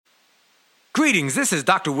Greetings, this is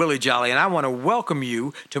Dr. Willie Jolly, and I want to welcome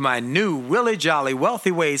you to my new Willie Jolly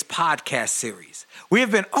Wealthy Ways podcast series. We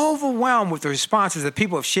have been overwhelmed with the responses that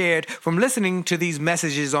people have shared from listening to these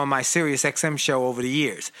messages on my SiriusXM show over the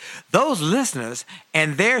years. Those listeners,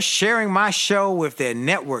 and they're sharing my show with their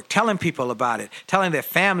network, telling people about it, telling their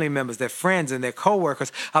family members, their friends, and their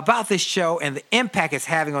coworkers about this show and the impact it's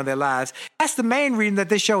having on their lives. That's the main reason that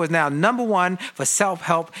this show is now #1 for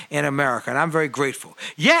self-help in America, and I'm very grateful.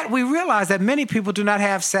 Yet, we realize that many people do not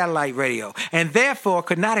have satellite radio and therefore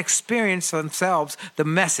could not experience for themselves the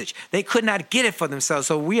message. They could not get it for themselves.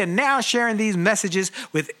 So we are now sharing these messages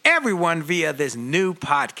with everyone via this new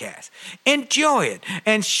podcast. Enjoy it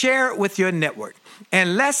and share it with your network.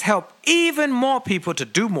 And let's help even more people to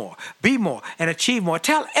do more, be more, and achieve more.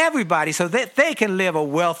 Tell everybody so that they can live a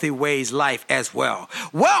Wealthy Ways life as well.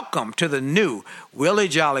 Welcome to the new Willie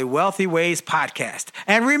Jolly Wealthy Ways podcast.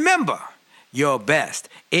 And remember, your best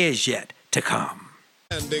is yet to come.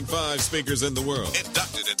 Standing 5 speakers in the world.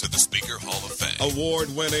 Inducted into the Speaker Hall of Fame.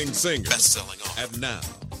 Award-winning singer. Best-selling author. And now,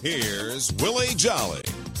 here's Willie Jolly.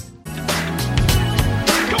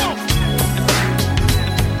 Come on!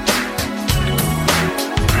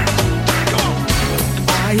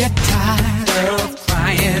 Are you tired of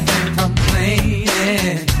crying and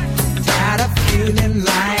complaining? Tired of feeling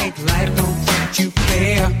like life don't treat you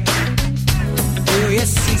fair? Do you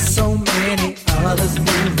see so many others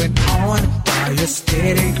moving on? Are you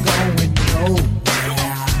steady going nowhere?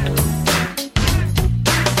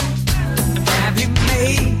 Have you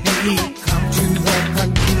maybe come to the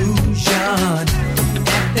conclusion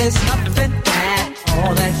that there's nothing at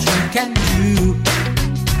all that you can do?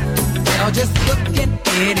 Well, just look in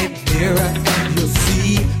any mirror and you'll see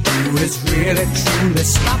who is really truly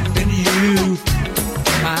stopping you.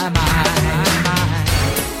 My,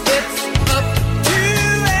 it's up to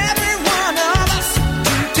every one of us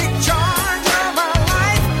to take charge of our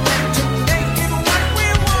life and to make it what we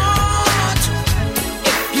want.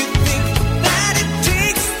 If you think that it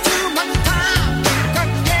takes too much time,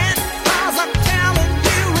 forget, 'cause I'm telling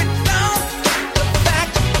you it don't. The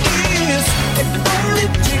fact is, it only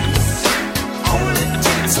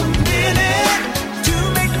takes a minute to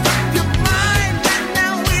make up your mind, and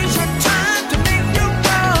now is your time to make your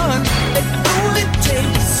run. It only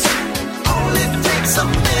takes a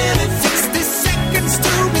minute, 60 seconds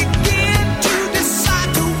to begin to decide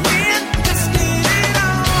to win. Just get it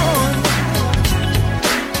on.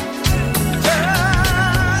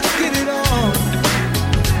 Just get it on.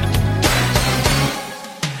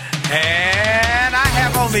 And I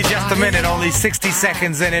have only just a minute, only 60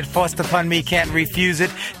 seconds in it. Forced upon me, can't refuse it.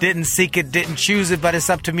 Didn't seek it, didn't choose it, but it's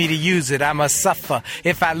up to me to use it. I must suffer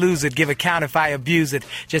if I lose it, give account if I abuse it.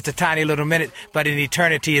 Just a tiny little minute, but an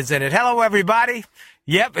eternity is in it. Hello, everybody.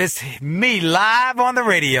 Yep, it's me live on the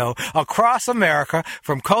radio across America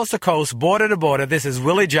from coast to coast, border to border. This is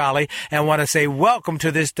Willie Jolly, and I want to say welcome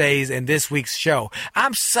to this day's and this week's show.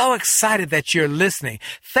 I'm so excited that you're listening.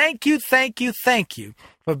 Thank you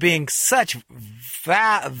for being such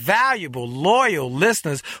valuable, loyal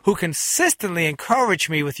listeners who consistently encourage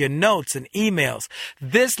me with your notes and emails.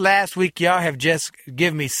 This last week, y'all have just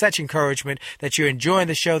given me such encouragement that you're enjoying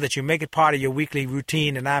the show, that you make it part of your weekly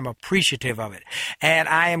routine, and I'm appreciative of it. And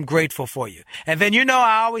I am grateful for you. And then,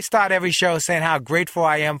 I always start every show saying how grateful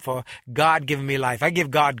I am for God giving me life. I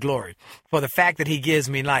give God glory for the fact that he gives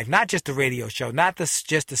me life, not just the radio show, not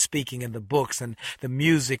just the speaking and the books and the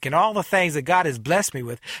music and all the things that God has blessed me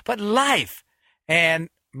with, but life. And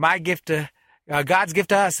my gift to God's gift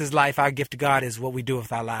to us is life. Our gift to God is what we do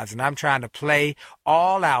with our lives. And I'm trying to play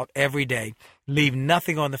all out every day, leave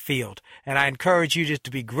nothing on the field. And I encourage you just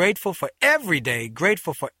to be grateful for every day,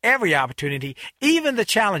 grateful for every opportunity, even the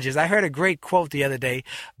challenges. I heard a great quote the other day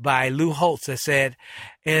by Lou Holtz that said,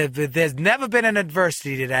 there's never been an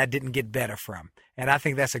adversity that I didn't get better from. And I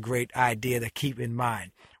think that's a great idea to keep in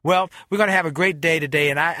mind. Well, we're going to have a great day today,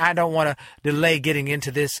 and I don't want to delay getting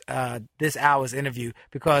into this hour's interview,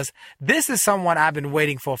 because this is someone I've been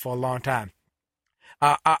waiting for a long time.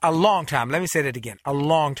 A long time. Let me say that again. A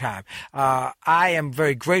long time. I am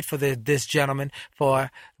very grateful to this gentleman for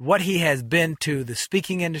what he has been to the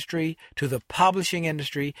speaking industry, to the publishing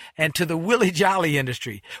industry, and to the Willie Jolly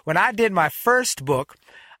industry. When I did my first book,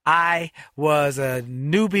 I was a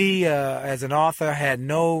newbie as an author, had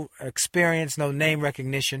no experience, no name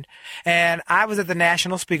recognition. And I was at the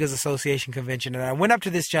National Speakers Association convention, and I went up to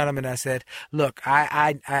this gentleman and I said, look,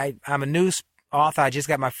 I'm a new author. I just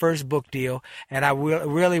got my first book deal, and I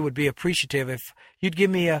really would be appreciative if you'd give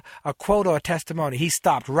me a quote or a testimony. He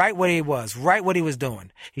stopped right where he was, right what he was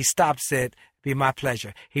doing. He stopped, said, Be my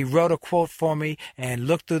pleasure. He wrote a quote for me and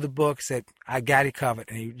looked through the book, said, I got it covered.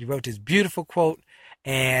 And he wrote this beautiful quote,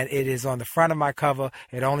 and it is on the front of my cover.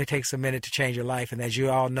 It only takes a minute to change your life. And as you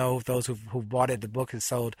all know, those who've bought it, the book has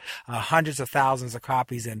sold hundreds of thousands of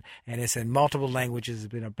copies, and it's in multiple languages.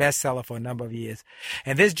 It's been a bestseller for a number of years.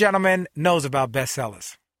 And this gentleman knows about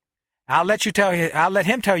bestsellers. I'll let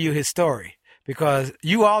him tell you his story, because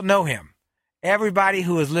you all know him. Everybody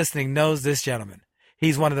who is listening knows this gentleman.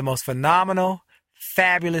 He's one of the most phenomenal,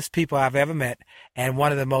 fabulous people I've ever met, and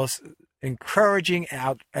one of the most encouraging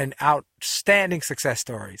and outstanding success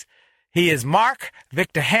stories. He is Mark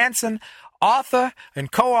Victor Hansen, author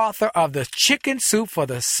and co-author of the Chicken Soup for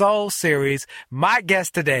the Soul series. My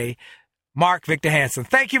guest today, Mark Victor Hansen.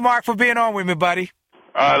 Thank you, Mark, for being on with me, buddy.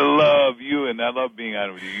 I love you, and I love being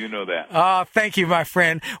on with you. You know that. Oh, thank you, my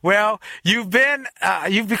friend. Well, you've become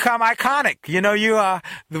iconic. You know, you are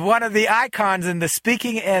one of the icons in the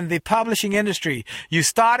speaking and the publishing industry. You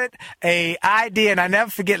started a idea, and I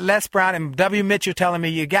never forget Les Brown and W. Mitchell telling me,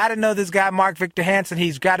 you got to know this guy, Mark Victor Hansen.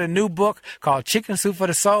 He's got a new book called Chicken Soup for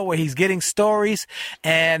the Soul, where he's getting stories.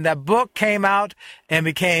 And that book came out and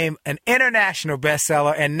became an international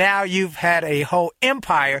bestseller. And now you've had a whole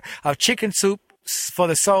empire of chicken soup for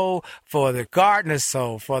the soul, for the gardener's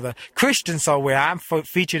soul, for the Christian soul, where I'm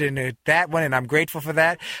featured in that one, and I'm grateful for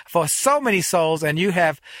that, for so many souls, and you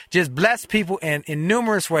have just blessed people in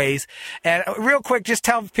numerous ways. And real quick, just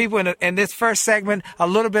tell people in this first segment a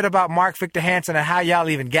little bit about Mark Victor Hansen and how y'all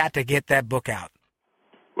even got to get that book out.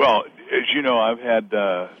 Well, as you know, I've had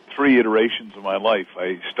 3 iterations of my life.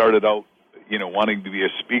 I started out, wanting to be a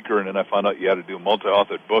speaker, and then I found out you had to do a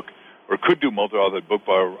multi-authored book, or could do a multi-authored book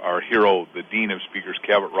by our hero, the Dean of Speakers,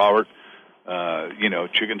 Cabot Robert.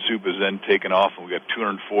 Chicken Soup is then taken off, and we got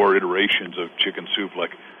 204 iterations of Chicken Soup. Like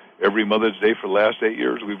every Mother's Day for the last 8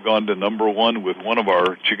 years, we've gone to number 1 with one of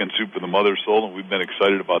our Chicken Soup for the Mother's Soul, and we've been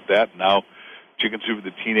excited about that. Now, Chicken Soup for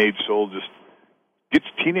the Teenage Soul just gets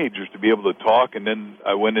teenagers to be able to talk, and then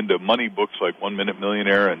I went into money books like 1 Minute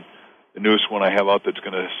Millionaire, and the newest one I have out that's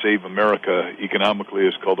going to save America economically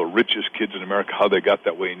is called The Richest Kids in America, How They Got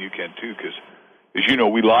That Way, and you can too, because, as you know,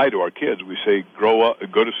 we lie to our kids. We say, grow up,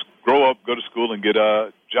 go to school, and get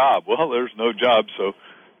a job. Well, there's no job, so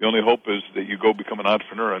the only hope is that you go become an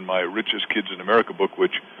entrepreneur. In my Richest Kids in America book,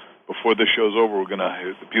 which before this show's over, we're going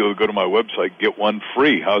to, the people who go to my website, get one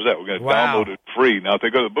free. How's that? We're going to download it free. Now, if they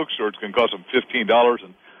go to the bookstore, it's going to cost them $15,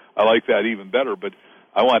 and I like that even better, but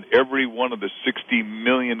I want every one of the 60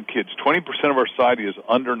 million kids. 20% of our society is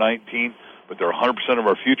under 19, but they're 100% of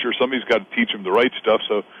our future. Somebody's got to teach them the right stuff.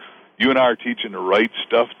 So you and I are teaching the right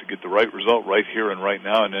stuff to get the right result right here and right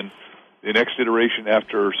now. And then the next iteration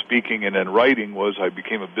after speaking and then writing was I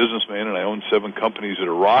became a businessman, and I own 7 companies that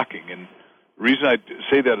are rocking. And the reason I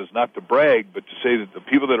say that is not to brag, but to say that the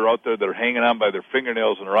people that are out there that are hanging on by their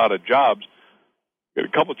fingernails and are out of jobs, got a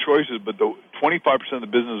couple of choices, but the 25% of the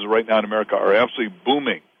businesses right now in America are absolutely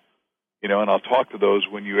booming. And I'll talk to those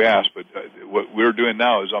when you ask, but what we're doing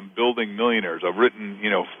now is I'm building millionaires. I've written,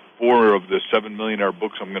 4 of the 7 millionaire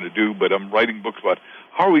books I'm going to do, but I'm writing books about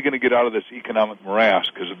how are we going to get out of this economic morass,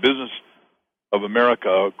 because the business of America,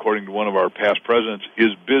 according to one of our past presidents,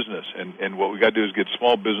 is business, and what we got to do is get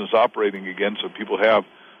small business operating again so people have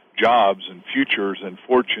jobs and futures and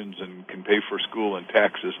fortunes and can pay for school and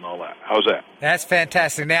taxes and all that. How's that? That's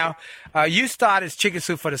fantastic. Now, you started Chicken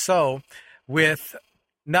Soup for the Soul with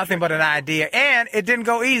nothing but an idea, and it didn't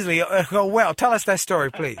go easily, go well. Tell us that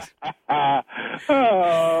story, please.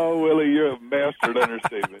 Oh, Willie, you're a master at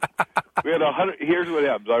understatement. We had 100. Here's what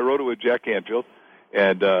happens. I wrote it with Jack Canfield,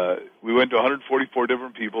 and we went to 144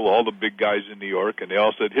 different people, all the big guys in New York, and they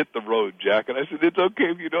all said, hit the road, Jack. And I said, it's okay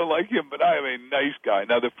if you don't like him, but I am a nice guy.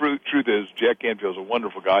 Now, the truth is, Jack Canfield's a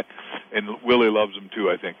wonderful guy, and Willie loves him too,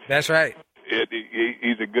 I think. That's right.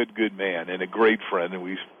 He's a good man and a great friend, and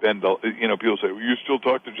we spend, people say, well, you still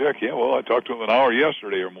talk to Jack? Yeah, well, I talked to him an hour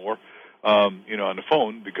yesterday or more, on the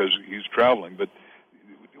phone because he's traveling, but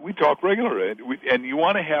we talk regularly, and you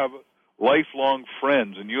want to have lifelong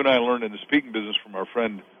friends, and you and I learned in the speaking business from our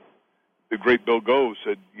friend, the great Bill Gove,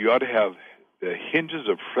 said you ought to have the hinges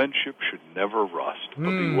of friendship should never rust.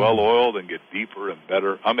 They'll be well-oiled and get deeper and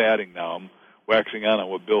better. I'm adding now. I'm waxing on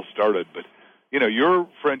what Bill started, but your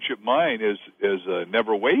friendship, mine, is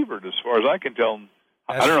never wavered as far as I can tell.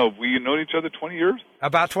 I don't know, we've known each other 20 years?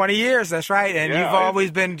 About 20 years, that's right. And you've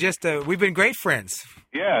always been we've been great friends.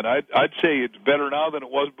 Yeah, and I'd say it's better now than it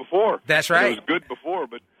was before. That's right. It was good before,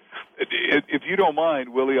 but if you don't mind,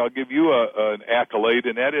 Willie, I'll give you an accolade,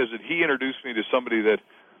 and that is that he introduced me to somebody that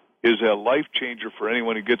is a life changer for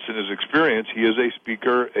anyone who gets in his experience. He is a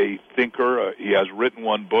speaker, a thinker. He has written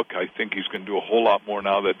one book. I think he's going to do a whole lot more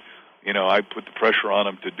now that I put the pressure on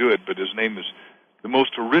him to do it, but his name is the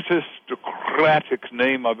most aristocratic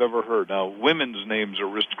name I've ever heard. Now, women's names are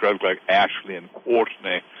aristocratic, like Ashley and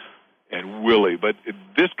Courtney and Willie, but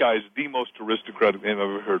this guy's the most aristocratic name I've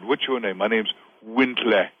ever heard. What's your name? My name's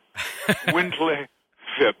Wintley. Wintley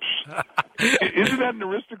Phipps. Isn't that an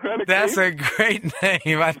aristocratic That's name? a great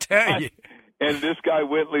name, I tell you. And this guy,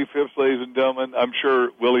 Wintley Phipps, ladies and gentlemen, I'm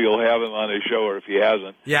sure Willie will have him on his show, or if he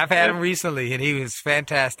hasn't. Yeah, I've had him recently, and he was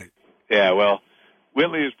fantastic. Yeah, well,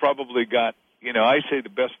 Wintley has probably got, I say the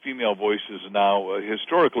best female voices now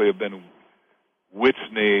historically have been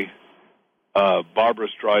Whitney, Barbara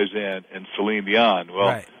Streisand, and Celine Dion. Well,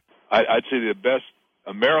 Right. I'd say the best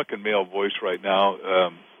American male voice right now,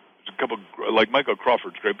 there's a couple, like Michael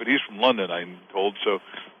Crawford's great, but he's from London, I'm told. So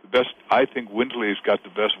the best, I think Wintley's got the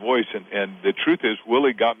best voice, and the truth is,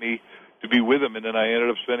 Willie got me to be with him, and then I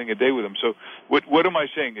ended up spending a day with him. So what am I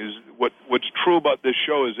saying is what's true about this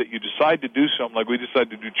show is that you decide to do something, like we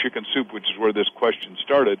decided to do chicken soup, which is where this question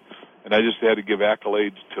started, and I just had to give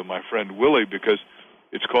accolades to my friend Willie because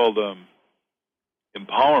it's called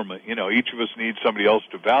empowerment. Each of us needs somebody else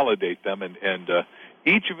to validate them, and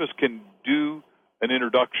each of us can do an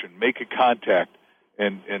introduction, make a contact,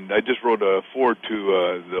 and I just wrote a foreword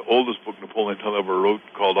to the oldest book Napoleon Hill ever wrote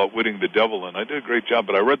called Outwitting the Devil, and I did a great job,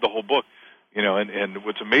 but I read the whole book, and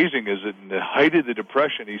what's amazing is that in the height of the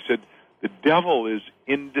Depression, he said, the devil is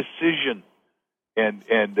indecision, and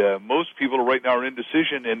most people right now are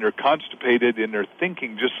indecision, and they're constipated in their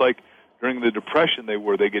thinking, just like during the Depression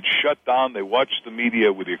they get shut down, they watch the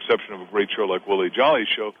media, with the exception of a great show like Willie Jolly's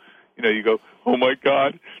show. You go, oh, my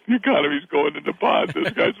God, the economy's going into pot. This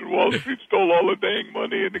guy's in Wall Street stole all the dang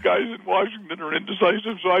money, and the guys in Washington are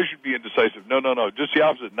indecisive, so I should be indecisive. No, just the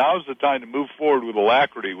opposite. Now's the time to move forward with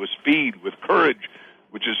alacrity, with speed, with courage,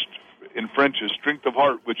 which is, in French, is strength of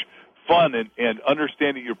heart, which fun and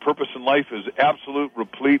understanding your purpose in life is absolute,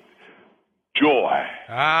 replete joy.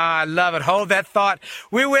 I love it. Hold that thought.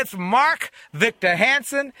 We're with Mark Victor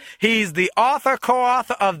Hansen. He's the author,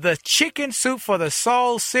 co-author of the Chicken Soup for the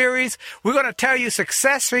Soul series. We're going to tell you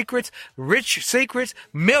success secrets, rich secrets,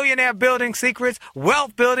 millionaire building secrets,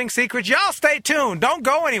 wealth building secrets. Y'all stay tuned. Don't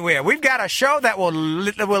go anywhere. We've got a show that will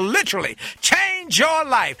literally change your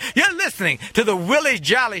life. You're listening to the Willie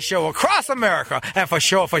Jolly Show across America. And for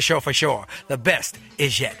sure, the best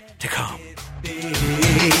is yet to come. You can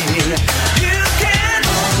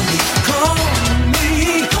call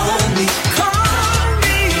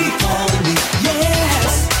me,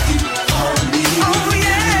 yes. Oh,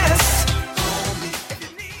 yes.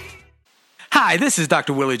 Hi, this is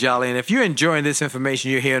Dr. Willie Jolly, and if you're enjoying this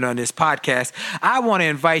information you're hearing on this podcast, I want to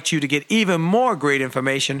invite you to get even more great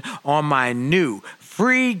information on my new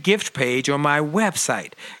free gift page on my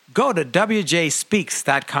website. Go to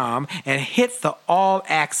wjspeaks.com and hit the All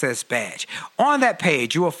Access badge. On that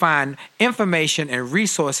page, you will find information and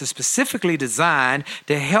resources specifically designed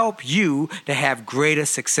to help you to have greater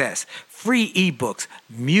success. Free ebooks,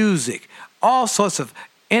 music, all sorts of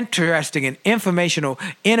interesting and informational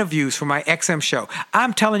interviews from my XM show.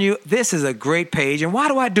 I'm telling you, this is a great page. And why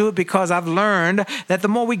do I do it? Because I've learned that the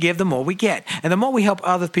more we give, the more we get. And the more we help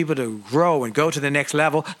other people to grow and go to the next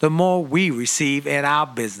level, the more we receive in our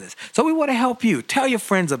business. So we want to help you. Tell your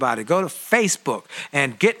friends about it. Go to Facebook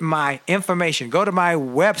and get my information. Go to my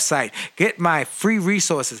website. Get my free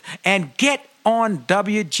resources. And get on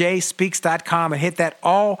wjspeaks.com and hit that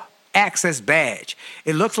All Access badge.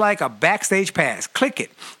 It looks like a backstage pass. Click it.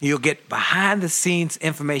 You'll get behind the scenes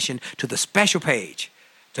information to the special page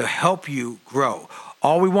to help you grow.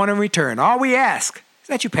 All we want in return, all we ask is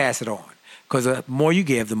that you pass it on, because the more you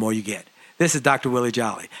give, the more you get. This is Dr. Willie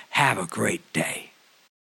Jolly. Have a great day.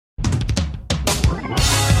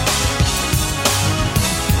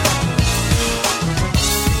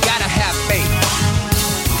 Gotta have faith.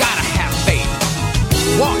 Gotta have faith.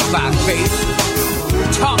 Walk by faith.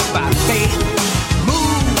 Talk by faith,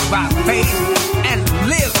 move by faith, and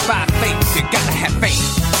live by faith. You gotta have faith.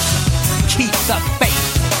 Keep the faith.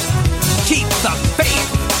 Keep the faith.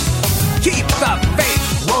 Keep the faith.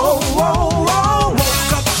 Whoa, whoa, whoa.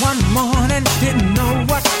 Woke up one morning, didn't know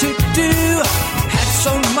what to do. Had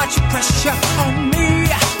so much pressure on me.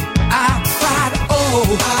 I cried, oh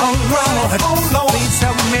Lord, please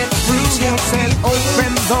help me through. He said,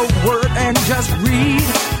 open the word and just read.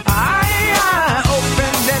 I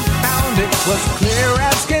opened and found it was clear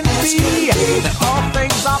as can be that all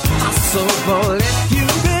things are possible if you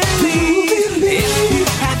believe. If you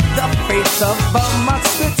had the faith of a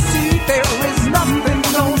mustard seed, there is nothing,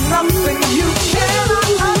 no, nothing you cannot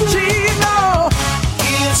achieve. No,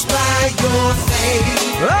 it's by your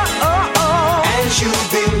faith. As you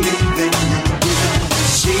believe, then you will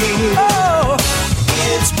receive.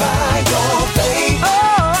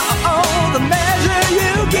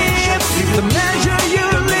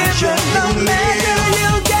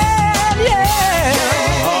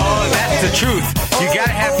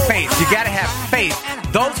 You got to have faith.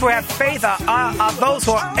 Those who have faith are those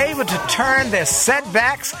who are able to turn their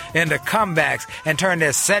setbacks into comebacks and turn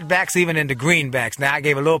their setbacks even into greenbacks. Now, I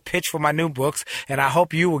gave a little pitch for my new books, and I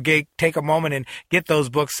hope you will take a moment and get those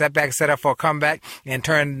books, Setbacks Set Up for a Comeback, and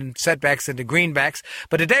turn setbacks into greenbacks.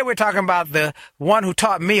 But today we're talking about the one who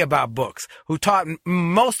taught me about books, who taught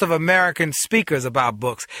most of American speakers about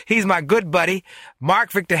books. He's my good buddy,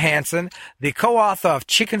 Mark Victor Hansen, the co-author of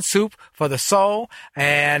Chicken Soup for the Soul,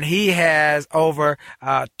 and he has over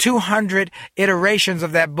 200 iterations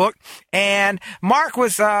of that book. And Mark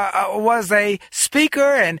was a speaker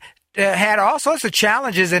and had all sorts of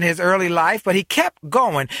challenges in his early life, but he kept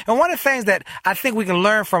going. And one of the things that I think we can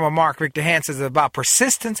learn from a Mark Victor Hansen is about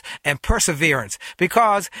persistence and perseverance,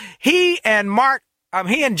 because he and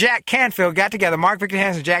Jack Canfield got together. Mark Victor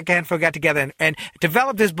Hansen and Jack Canfield got together and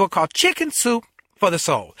developed this book called Chicken Soup for the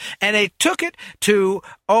Soul. And they took it to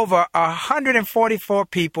over 144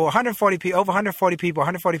 people.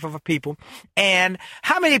 And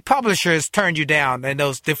how many publishers turned you down in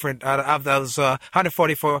those different, of those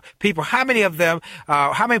 144 people? How many of them,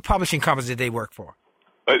 how many publishing companies did they work for?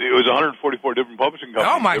 It was 144 different publishing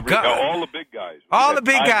companies. Oh, my God. All the big guys. All the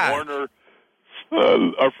big guys. Warner,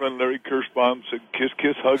 our friend Larry Kirschbaum said, kiss,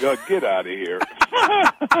 kiss, hug, hug, get out of here.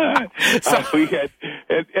 We had,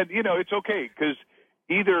 and you know, it's okay, because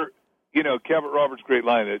either, you know, Cabot Roberts' great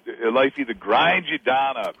line, life either grinds you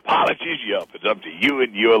down or polishes you up. It's up to you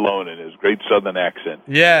and you alone, in his great Southern accent.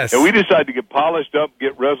 Yes. And we decided to get polished up,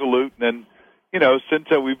 get resolute, and then, you know, since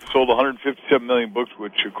then we've sold 157 million books,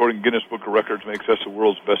 which, according to Guinness Book of Records, makes us the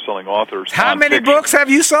world's best-selling authors. How many books have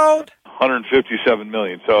you sold? 157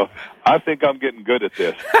 million. So I think I'm getting good at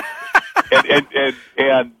this.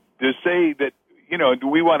 and to say that, you know, do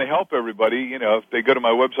we want to help everybody? You know, if they go to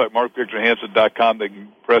my website, markvictorhansen.com, they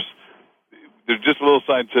can press, there's just a little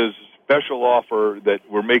sign that says special offer that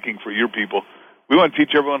we're making for your people. We want to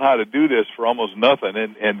teach everyone how to do this for almost nothing,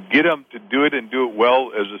 and get them to do it and do it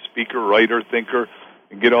well as a speaker, writer, thinker,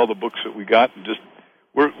 and get all the books that we got. And just,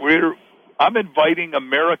 I'm inviting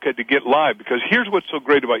America to get live, because here's what's so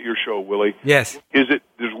great about your show, Willie. Yes. Is that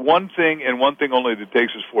there's one thing and one thing only that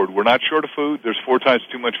takes us forward. We're not short of food. There's 4 times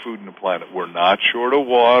too much food on the planet. We're not short of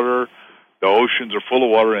water. The oceans are full of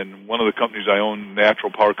water, and one of the companies I own,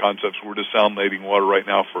 Natural Power Concepts, we're desalinating water right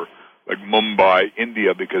now for, like, Mumbai,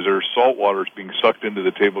 India, because their salt water is being sucked into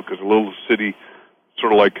the table, because a little city,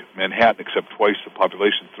 sort of like Manhattan, except twice the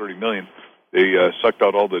population, 30 million, they sucked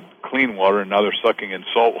out all the clean water, and now they're sucking in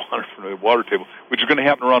salt water from the water table, which is going to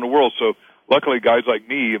happen around the world. So luckily, guys like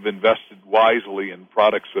me have invested wisely in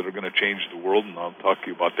products that are going to change the world, and I'll talk to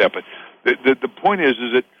you about that. But the point is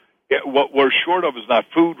that what we're short of is not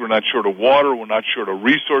food. We're not short of water. We're not short of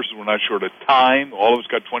resources. We're not short of time. All of us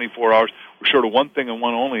got 24 hours. We're short of one thing and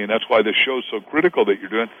one only, and that's why this show is so critical that you're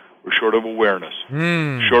doing. We're short of awareness,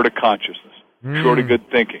 short of consciousness, short of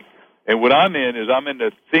good thinking. And what I'm in is I'm in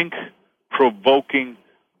the think-provoking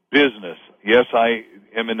business. Yes, I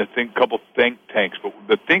am in a couple think tanks, but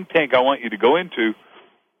the think tank I want you to go into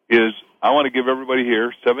is I want to give everybody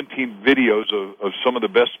here 17 videos of some of the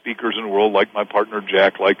best speakers in the world, like my partner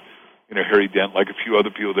Jack, like, you know, Harry Dent, like a few other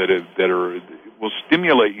people that will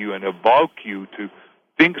stimulate you and evoke you to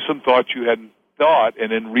think some thoughts you hadn't thought,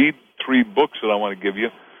 and then read 3 books that I want to give you.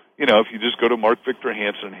 You know, if you just go to Mark Victor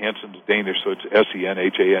Hansen, Hansen's Danish, so it's S-E-N,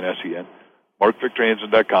 H-A-N-S-E-N,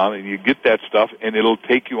 markvictorhansen.com, and you get that stuff, and it'll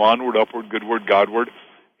take you onward, upward, goodward, Godward.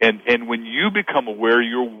 And when you become aware,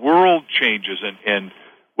 your world changes. And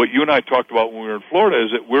what you and I talked about when we were in Florida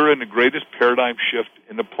is that we're in the greatest paradigm shift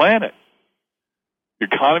in the planet. The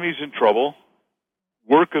economy's in trouble.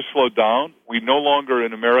 Work has slowed down. We no longer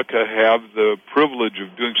in America have the privilege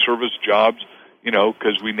of doing service jobs, you know,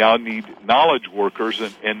 because we now need knowledge workers.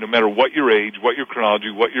 And no matter what your age, what your chronology,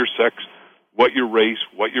 what your sex, what your race,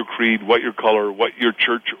 what your creed, what your color, what your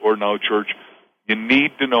church or no church, you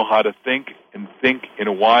need to know how to think in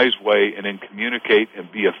a wise way, and then communicate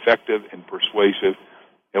and be effective and persuasive.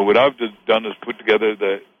 And what I've done is put together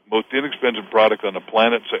the most inexpensive product on the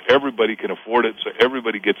planet so everybody can afford it, so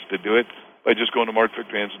everybody gets to do it, by just going to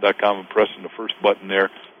markvictorhansen.com and pressing the first button there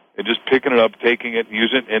and just picking it up, taking it, and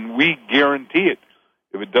using it, and we guarantee it.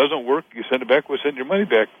 If it doesn't work, you send it back, we'll send your money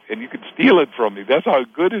back, and you can steal it from me. That's how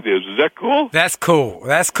good it is. Is that cool? That's cool.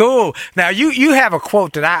 That's cool. Now, you have a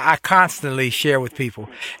quote that I constantly share with people,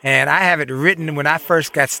 and I have it written when I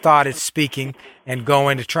first got started speaking and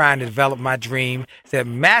going to try and develop my dream. It said,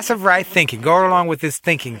 massive right thinking. Go along with this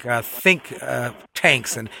thinking, think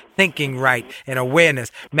tanks and thinking right and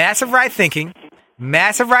awareness. Massive right thinking,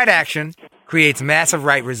 massive right action creates massive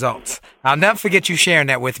right results. I'll never forget you sharing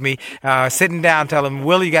that with me. Sitting down, telling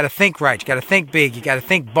Willie, you got to think right. You got to think big. You got to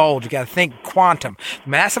think bold. You got to think quantum.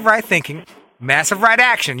 Massive right thinking. Massive right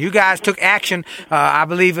action. You guys took action. I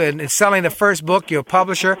believe in selling the first book. Your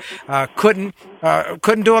publisher couldn't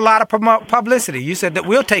do a lot of publicity. You said that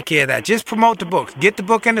we'll take care of that. Just promote the books. Get the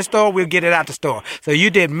book in the store. We'll get it out the store. So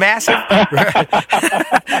you did massive.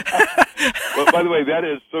 Well, by the way, that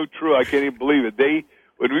is so true. I can't even believe it.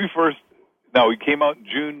 When we came out in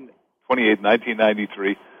June 28,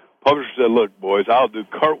 1993. Publisher said, "Look, boys, I'll do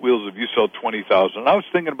cartwheels if you sell 20,000." And I was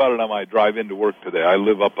thinking about it on my drive into work today. I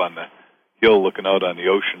live up on the hill looking out on the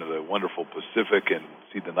ocean of the wonderful Pacific and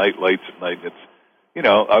see the night lights at night. It's,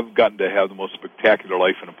 I've gotten to have the most spectacular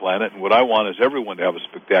life on the planet, and what I want is everyone to have a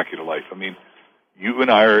spectacular life. I mean, you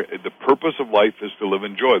and I the purpose of life is to live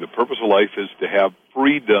in joy. The purpose of life is to have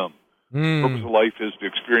freedom. The purpose of life is to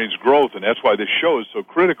experience growth, and that's why this show is so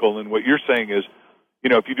critical. And what you're saying is,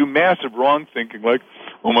 if you do massive wrong thinking, like,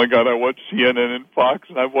 oh my God, I watch CNN and Fox,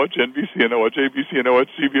 and I watch NBC, and I watch ABC, and I watch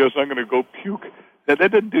CBS, I'm going to go puke. That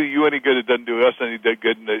doesn't do you any good. It doesn't do us any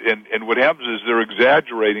good. And what happens is they're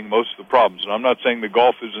exaggerating most of the problems. And I'm not saying that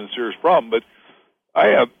golf isn't a serious problem, but I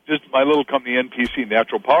have just my little company, NPC,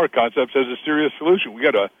 Natural Power Concepts, has a serious solution. We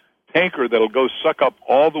got a tanker that'll go suck up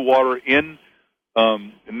all the water in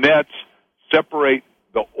nets, separate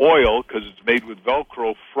the oil, because it's made with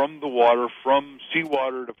Velcro, from the water, from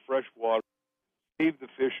seawater to fresh water, save the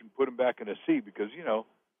fish and put them back in the sea, because,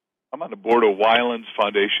 I'm on the board of Weiland's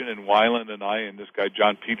Foundation, and Weiland and I and this guy,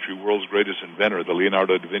 John Petrie, world's greatest inventor, the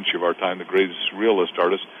Leonardo da Vinci of our time, the greatest surrealist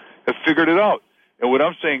artist, have figured it out. And what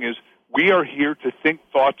I'm saying is we are here to think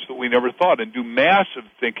thoughts that we never thought and do massive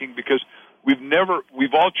thinking, because we've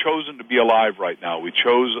all chosen to be alive right now. We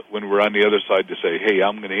chose when we're on the other side to say, hey,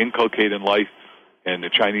 I'm going to inculcate in life. And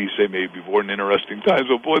the Chinese say, may be born in interesting times.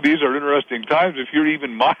 Well, boy, these are interesting times. If you're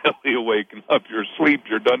even mildly awake and up your sleep,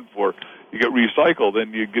 you're done for. You get recycled,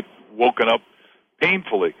 and you get woken up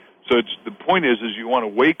painfully. So the point is you want to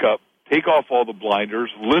wake up, take off all the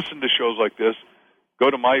blinders, listen to shows like this,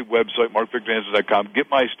 go to my website, markvictoranswers.com, get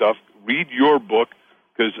my stuff, read your book,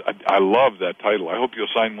 because I love that title. I hope you'll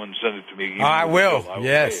sign one and send it to me. I will.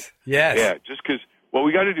 Yes. Yeah, just because what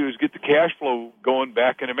we got to do is get the cash flow going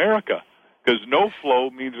back in America. Because no flow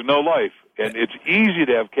means no life, and it's easy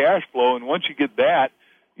to have cash flow. And once you get that,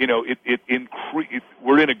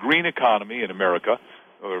 we're in a green economy in America,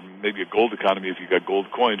 or maybe a gold economy if you got gold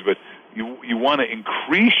coins. But you want to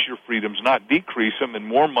increase your freedoms, not decrease them. And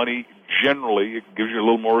more money generally, it gives you a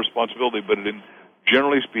little more responsibility, but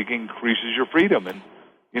generally speaking, increases your freedom. And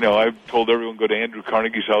I've told everyone, go to Andrew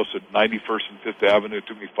Carnegie's house at 91st and 5th Avenue. It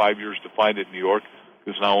took me 5 years to find it in New York.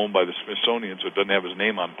 It's now owned by the Smithsonian, so it doesn't have his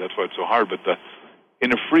name on it. That's why it's so hard. But in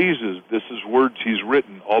the friezes, this is words he's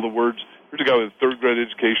written, all the words. Here's a guy with a third-grade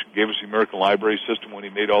education, gave us the American Library System when he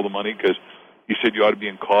made all the money, because he said you ought to be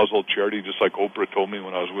in causal charity, just like Oprah told me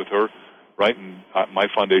when I was with her, right? And my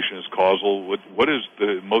foundation is causal. What is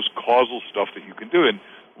the most causal stuff that you can do? And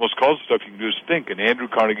the most causal stuff you can do is think. And Andrew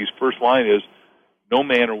Carnegie's first line is, no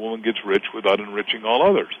man or woman gets rich without enriching all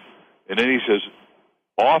others. And then he says,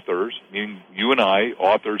 authors, meaning you and I,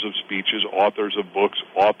 authors of speeches, authors of books,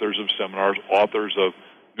 authors of seminars, authors of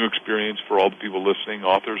new experience for all the people listening,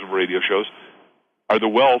 authors of radio shows, are the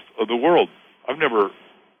wealth of the world. I've never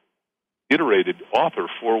iterated author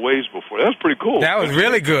 4 ways before. That was pretty cool. That was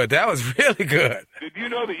really good. That was really good. Did you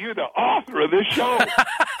know that you're the author of this show?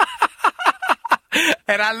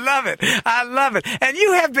 And I love it. I love it. And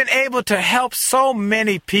you have been able to help so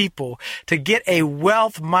many people to get a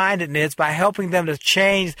wealth-mindedness by helping them to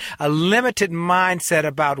change a limited mindset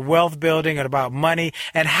about wealth building and about money,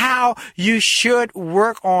 and how you should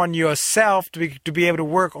work on yourself to be able to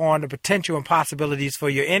work on the potential and possibilities for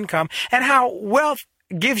your income, and how wealth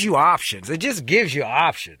gives you options. It just gives you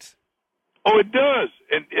options. Oh, it does.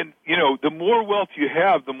 And the more wealth you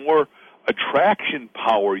have, the more attraction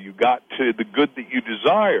power you got to the good that you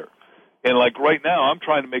desire. And like right now, I'm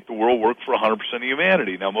trying to make the world work for 100% of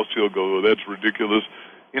humanity. Now, most people go, oh, that's ridiculous.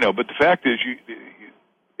 But the fact is,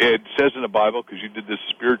 it says in the Bible, because you did this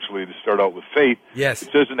spiritually to start out with faith. Yes. It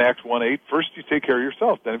says in Acts 1:8, first you take care of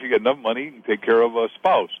yourself. Then if you got enough money, you can take care of a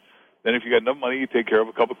spouse. Then if you got enough money, you take care of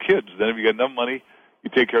a couple kids. Then if you got enough money,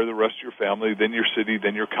 you take care of the rest of your family, then your city,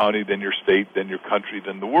 then your county, then your state, then your country,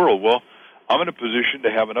 then the world. Well, I'm in a position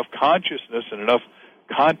to have enough consciousness and enough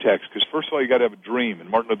context, because first of all, you got to have a dream. And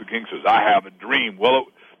Martin Luther King says, I have a dream. Well,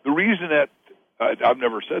 the reason that, I've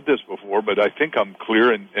never said this before, but I think I'm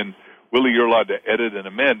clear, and Willie, you're allowed to edit and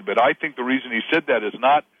amend, but I think the reason he said that is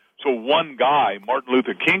not so one guy, Martin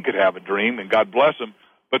Luther King, could have a dream, and God bless him,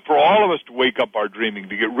 but for all of us to wake up our dreaming,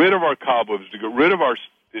 to get rid of our cobwebs, to get rid of our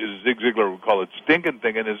Zig Ziglar would call it stinking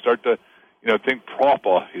thinking, and start to, think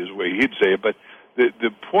proper is the way he'd say it. But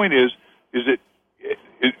the point is that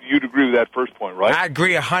you'd agree with that first point, right? I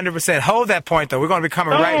agree 100%. Hold that point, though. We're going to be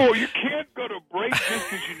coming right. No, you can't go to break just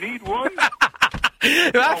because you need one.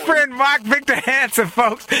 My friend Mark Victor Hansen,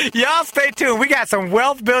 folks. Y'all stay tuned. We got some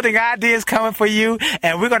wealth-building ideas coming for you,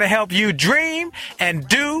 and we're going to help you dream and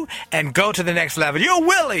do and go to the next level. You're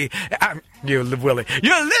Willie. You're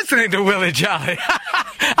listening to Willie Jolly.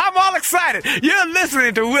 I'm all excited. You're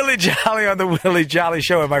listening to Willie Jolly on the Willie Jolly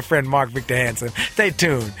Show with my friend Mark Victor Hansen. Stay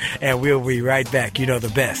tuned, and we'll be right back. You know the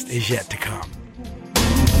best is yet to come.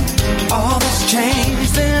 All that's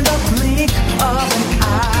changed in the blink of an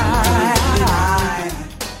eye.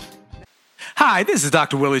 Hi, this is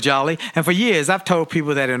Dr. Willie Jolly, and for years I've told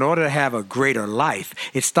people that in order to have a greater life,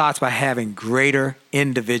 it starts by having greater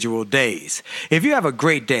individual days. If you have a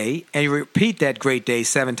great day and you repeat that great day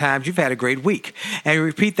 7 times, you've had a great week. And you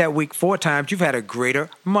repeat that week 4 times, you've had a greater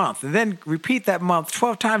month. And then repeat that month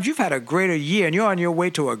 12 times, you've had a greater year, and you're on your way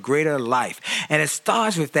to a greater life. And it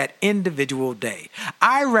starts with that individual day.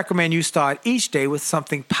 I recommend you start each day with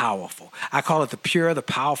something powerful. I call it the pure, the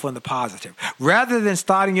powerful, and the positive. Rather than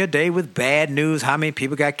starting your day with bad news, how many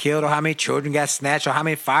people got killed, or how many children got snatched, or how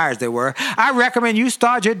many fires there were, I recommend you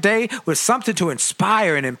start your day with something to inspire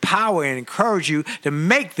and empower and encourage you to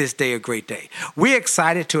make this day a great day. We're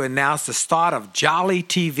excited to announce the start of Jolly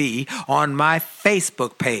TV on my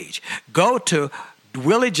Facebook page. Go to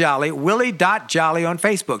Willie Jolly, Willie.Jolly on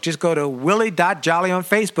Facebook. Just go to Willie.Jolly on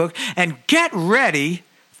Facebook and get ready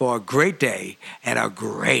for a great day and a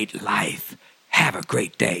great life. Have a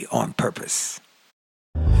great day on purpose.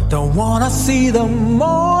 Don't wanna see the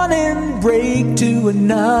morning break to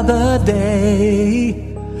another day.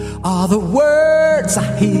 Are the words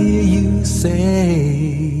I hear you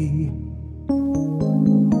say.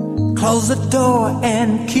 Close the door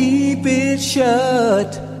and keep it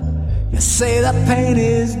shut. You say the pain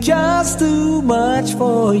is just too much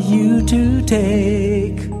for you to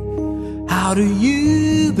take. How do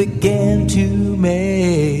you begin to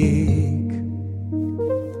make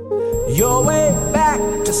your way back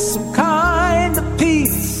to some kind of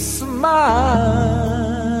peace of mind?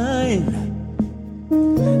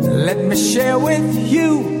 Let me share with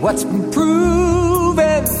you what's been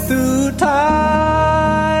proven through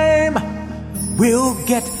time. We'll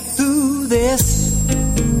get through this.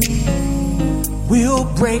 We'll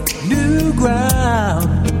break new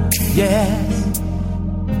ground. Yes.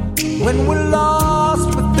 When we're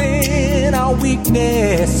lost within our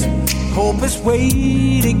weakness, hope is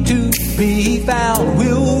waiting to be found.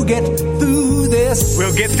 We'll get through this.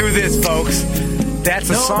 We'll get through this, folks. That's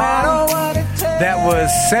a song that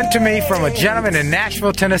was sent to me from a gentleman in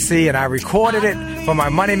Nashville, Tennessee, and I recorded it for my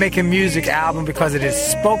Money Making Music album because it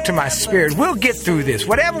spoke to my spirit. We'll get through this,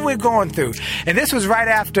 whatever we're going through. And this was right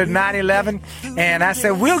after 9/11, and I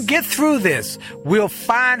said, we'll get through this. We'll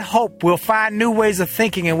find hope. We'll find new ways of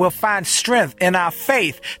thinking, and we'll find strength in our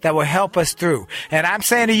faith that will help us through. And I'm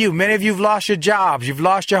saying to you, many of you have lost your jobs, you've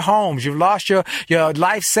lost your homes, you've lost your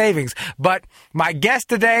life savings. But my guest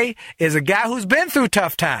today is a guy who's been through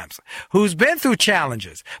tough times, who's been through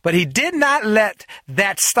challenges, but he did not let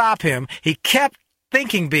that stop him. He kept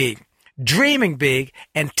thinking big, dreaming big,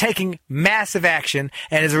 and taking massive action.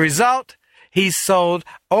 And as a result, he's sold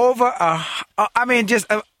over how many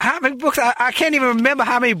books? I can't even remember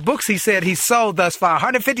how many books he said he sold thus far.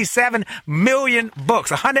 157 million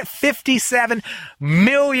books. 157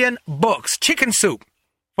 million books. Chicken Soup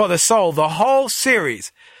for the Soul. The whole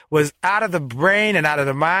series was out of the brain and out of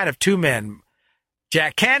the mind of 2 men,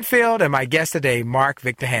 Jack Canfield and my guest today, Mark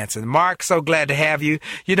Victor Hansen. Mark, so glad to have you.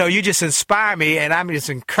 You know, you just inspire me, and I'm just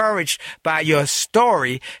encouraged by your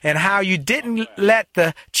story and how you didn't let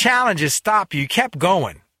the challenges stop you. You kept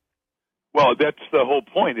going. Well, that's the whole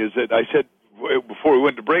point, is that I said, before we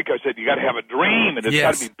went to break, I said, you got to have a dream, and it's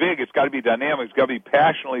got to be big, it's got to be dynamic, it's got to be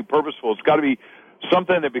passionately purposeful, it's got to be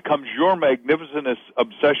something that becomes your magnificent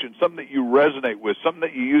obsession, something that you resonate with, something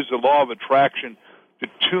that you use the law of attraction to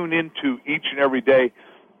tune into each and every day,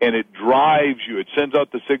 and it drives you. It sends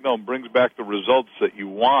out the signal and brings back the results that you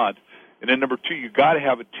want. And then number 2, you got to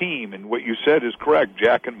have a team, and what you said is correct.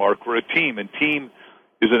 Jack and Mark were a team, and team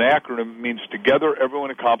is an acronym. It means together everyone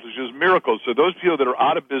accomplishes miracles. So those people that are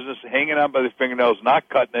out of business, hanging on by the fingernails, not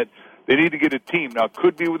cutting it, they need to get a team. Now, it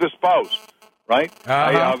could be with a spouse, right?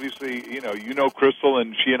 I obviously, you know Crystal,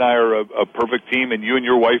 and she and I are a perfect team, and you and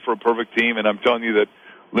your wife are a perfect team, and I'm telling you that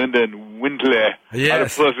Linda and Windley had a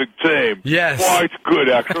perfect team. Yes. Quite good,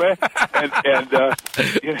 actually.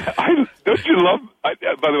 and Don't you love?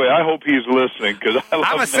 By the way, I hope he's listening because I love.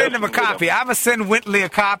 I'm gonna send him a messing with copy. I'm gonna send Wintley a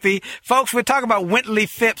copy, folks. We're talking about Wintley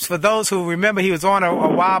Phipps. For those who remember, he was on a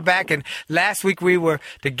while back, and last week we were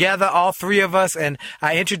together, all three of us, and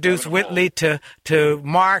I introduced Wintley to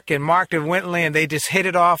Mark, and Mark to Wintley, and they just hit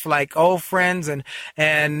it off like old friends, and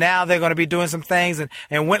now they're going to be doing some things, and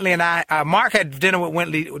Wintley and I, Mark had dinner with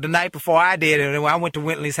Wintley the night before I did, and I went to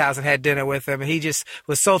Wintley's house and had dinner with him, and he just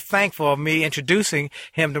was so thankful of me introducing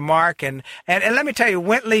him to Mark, and let me tell you,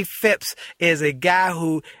 Wintley Phipps is a guy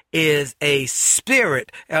who is a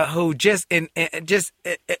spirit who just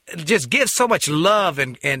gives so much love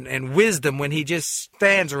and wisdom when he just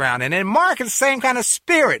stands around. And then Mark is the same kind of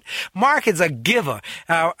spirit. Mark is a giver.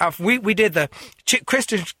 We did the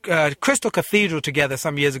Crystal Cathedral together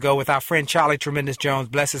some years ago with our friend Charlie Tremendous Jones,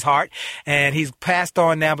 bless his heart, and he's passed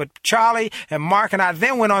on now. But Charlie and Mark and I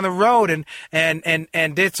then went on the road and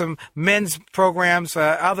did some men's programs for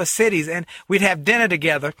other cities, and we'd have dinner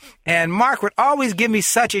together. And Mark would always give me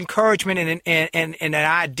such encouragement and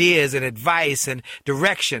ideas and advice and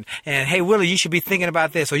direction. And hey, Willie, you should be thinking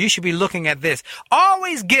about this, or you should be looking at this.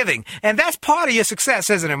 Always giving, and that's part of your success,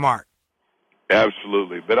 isn't it, Mark?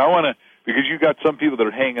 Absolutely. But I want to, because you got some people that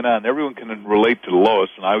are hanging on. Everyone can relate to Lois,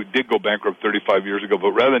 and I did go bankrupt 35 years ago.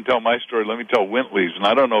 But rather than tell my story, let me tell Wintley's. And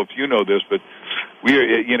I don't know if you know this, but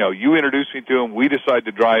you introduced me to him. We decided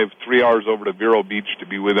to drive 3 hours over to Vero Beach to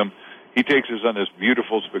be with him. He takes us on this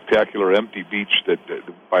beautiful, spectacular, empty beach that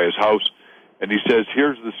by his house, and he says,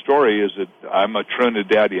 "Here's the story: is that I'm a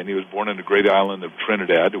Trinidadian. He was born in the great island of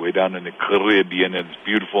Trinidad, way down in the Caribbean, and it's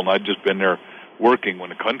beautiful. And I'd just been there working when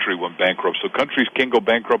the country went bankrupt. So countries can go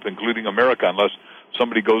bankrupt, including America, unless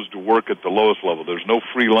somebody goes to work at the lowest level. There's no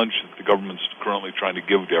free lunch that the government's currently trying to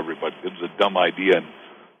give to everybody. It's a dumb idea and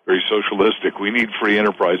very socialistic. We need free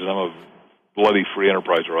enterprise, and I'm a bloody free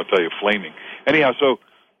enterpriser. I'll tell you, flaming. Anyhow, so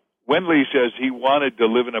Wintley says he wanted to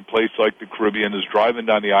live in a place like the Caribbean, is driving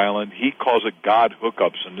down the island. He calls it God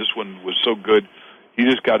hookups, and this one was so good. He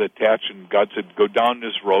just got attached, and God said, go down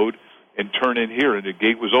this road and turn in here. And the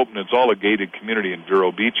gate was open. It's all a gated community in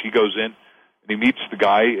Vero Beach. He goes in, and he meets the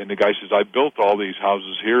guy, and the guy says, I built all these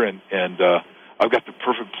houses here, and I've got the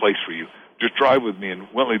perfect place for you. Just drive with me. And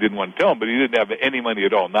Wintley didn't want to tell him, but he didn't have any money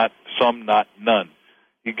at all, not some, not none.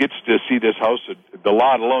 He gets to see this house. The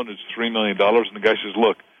lot alone is $3 million, and the guy says,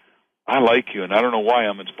 look, I like you, and I don't know why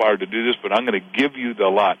I'm inspired to do this, but I'm going to give you the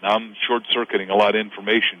lot. Now, I'm short-circuiting a lot of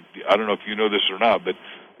information. I don't know if you know this or not, but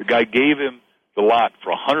the guy gave him the lot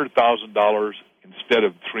for $100,000 instead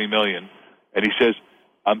of $3 million, and he says,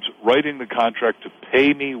 I'm writing the contract to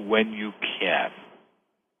pay me when you can.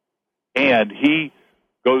 And he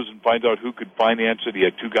goes and finds out who could finance it. He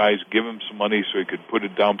had two guys give him some money so he could put a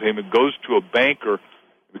down payment, goes to a banker,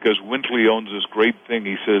 because Wintley owns this great thing.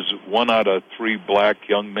 He says 1 out of 3 black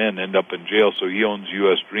young men end up in jail, so he owns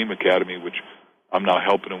U.S. Dream Academy, which I'm now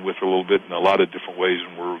helping him with a little bit in a lot of different ways,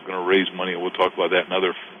 and we're going to raise money, and we'll talk about that in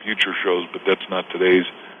other future shows, but that's not today's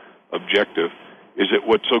objective. Is that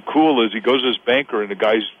what's so cool is he goes to this banker, and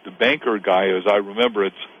the banker guy, as I remember,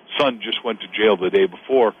 his son just went to jail the day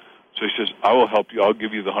before, so he says, I will help you. I'll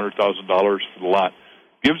give you the $100,000 for the lot.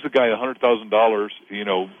 Gives the guy $100,000,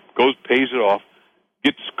 goes, pays it off,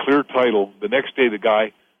 gets clear title. The next day, the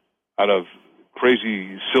guy, out of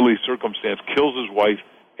crazy, silly circumstance, kills his wife,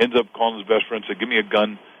 ends up calling his best friend, said, give me a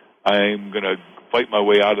gun. I'm going to fight my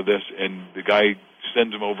way out of this. And the guy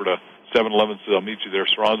sends him over to 7-Eleven, says, I'll meet you there,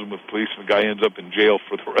 surrounds him with police, and the guy ends up in jail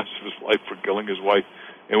for the rest of his life for killing his wife.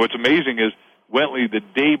 And what's amazing is Wintley, the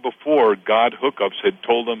day before, God Hookups had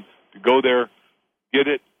told him to go there, get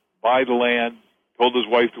it, buy the land, told his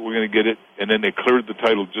wife that we're going to get it, and then they cleared the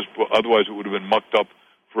title. Otherwise, it would have been mucked up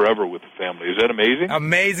forever with the family. Is that amazing?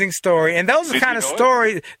 Amazing story. And those are the kind of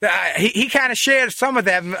stories that he kind of shared some of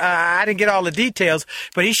that. I didn't get all the details,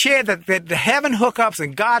 but he shared that the heaven hookups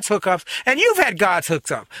and God's hookups, and you've had God's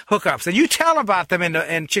hookups, and you tell about them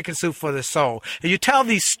in Chicken Soup for the Soul. And you tell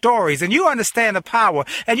these stories, and you understand the power.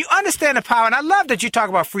 And you understand the power. And I love that you talk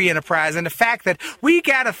about free enterprise and the fact that we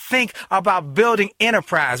got to think about building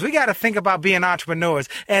enterprise. We got to think about being entrepreneurs.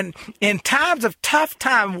 And in times of tough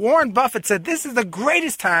time, Warren Buffett said this is the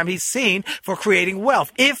greatest time he's seen for creating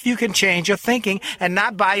wealth, if you can change your thinking and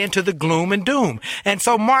not buy into the gloom and doom. And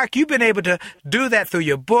so, Mark, you've been able to do that through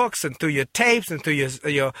your books and through your tapes and through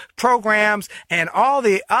your programs and all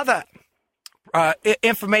the other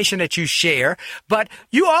information that you share, but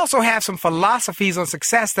you also have some philosophies on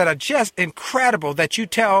success that are just incredible that you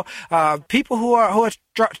tell people who are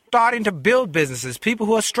starting to build businesses, people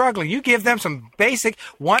who are struggling. You give them some basic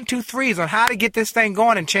 1, 2, 3s on how to get this thing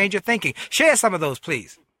going and change your thinking. Share some of those,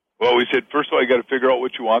 please. Well, we said, first of all, you got to figure out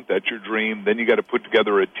what you want. That's your dream. Then you got to put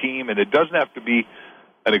together a team, and it doesn't have to be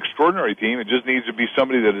an extraordinary team. It just needs to be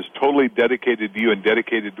somebody that is totally dedicated to you and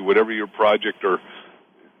dedicated to whatever your project or,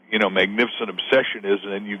 magnificent obsession is,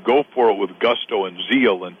 and then you go for it with gusto and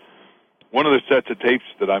zeal. And one of the sets of tapes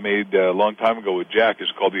that I made a long time ago with Jack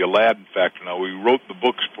is called The Aladdin Factor. Now, we wrote the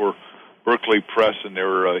books for Berkeley Press, and they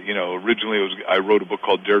were, originally I wrote a book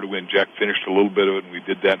called Dare to Win. Jack finished a little bit of it, and we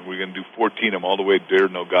did that, and we're going to do 14 of them all the way to Dare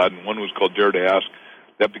to Know God, and one was called Dare to Ask.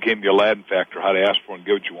 That became The Aladdin Factor, how to ask for and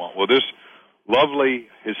get what you want. Well, this lovely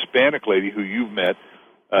Hispanic lady who you've met,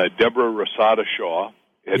 Deborah Rosada Shaw,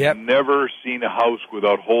 had never seen a house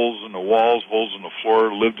without holes in the walls, holes in the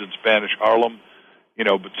floor, lived in Spanish Harlem,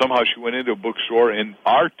 but somehow she went into a bookstore, and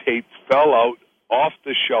our tape fell out off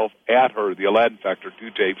the shelf at her, The Aladdin Factor,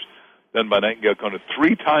 2 tapes, done by Nightingale Conant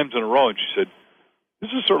 3 times in a row, and she said,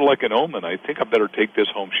 this is sort of like an omen. I think I better take this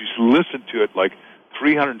home. She's listened to it like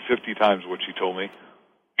 350 times, what she told me.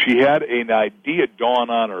 She had an idea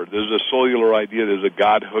dawn on her. There's a cellular idea. There's a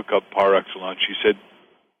God hookup par excellence. She said,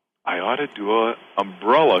 I ought to do an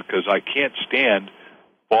umbrella because I can't stand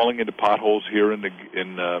falling into potholes here in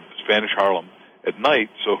Spanish Harlem at night.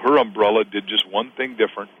 So her umbrella did just one thing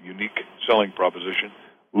different, unique selling proposition,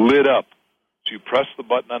 lit up. So you press the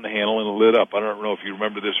button on the handle and it lit up. I don't know if you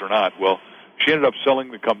remember this or not. Well, she ended up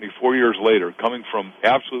selling the company 4 years later, coming from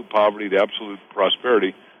absolute poverty to absolute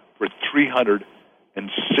prosperity for $306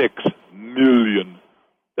 million.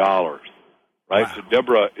 Right? Wow. So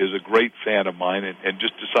Deborah is a great fan of mine and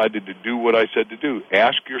just decided to do what I said to do.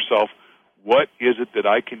 Ask yourself, what is it that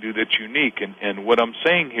I can do that's unique? And what I'm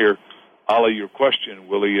saying here, a la your question,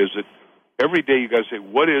 Willie, is that every day you got to say,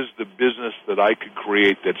 what is the business that I could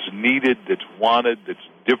create that's needed, that's wanted, that's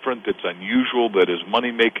different, that's unusual, that is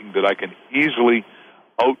money-making, that I can easily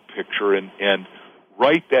outpicture and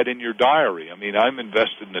write that in your diary. I mean, I'm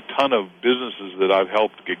invested in a ton of businesses that I've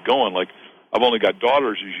helped get going. Like, I've only got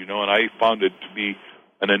daughters, as you know, and I found it to be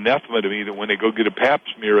an anathema to me that when they go get a pap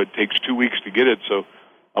smear, it takes 2 weeks to get it. So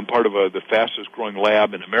I'm part of the fastest-growing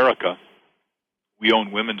lab in America. We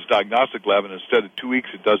own Women's Diagnostic Lab, and instead of 2 weeks,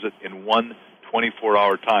 it does it in 1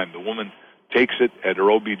 24-hour time. The woman takes it at her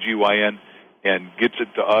OBGYN and gets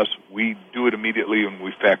it to us. We do it immediately, and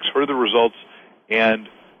we fax her the results and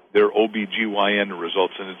their OBGYN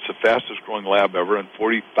results. And it's the fastest-growing lab ever, and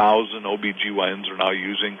 40,000 OBGYNs are now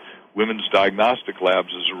using Women's Diagnostic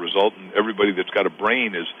Labs as a result, and everybody that's got a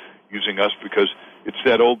brain is using us because it's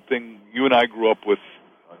that old thing you and I grew up with.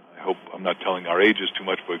 I hope I'm not telling our ages too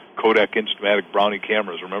much, but Kodak Instamatic Brownie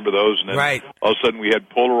cameras, remember those? And then Right. all of a sudden we had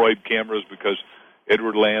Polaroid cameras because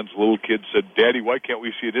Edward Land's little kid said, Daddy, why can't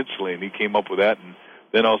we see it instantly? And he came up with that, and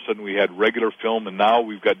then all of a sudden we had regular film, and now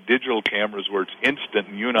we've got digital cameras where it's instant,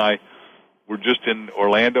 and you and I were just in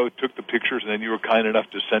Orlando, took the pictures, and then you were kind enough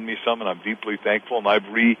to send me some, and I'm deeply thankful, and I've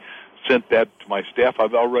sent that to my staff.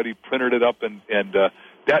 I've already printed it up, and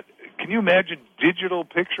that, can you imagine digital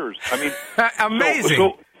pictures? I mean, amazing.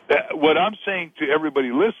 So what I'm saying to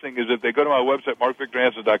everybody listening is if they go to my website,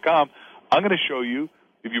 markvictorhansen.com, I'm going to show you,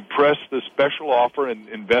 if you press the special offer and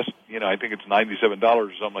invest, I think it's $97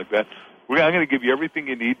 or something like that, I'm going to give you everything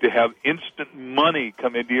you need to have instant money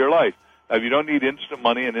come into your life. Now, if you don't need instant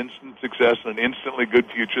money and instant success and an instantly good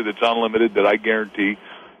future that's unlimited, that I guarantee,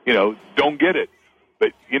 don't get it.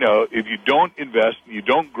 But, if you don't invest and you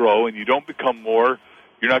don't grow and you don't become more,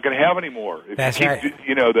 you're not going to have any more. If That's you right. keep,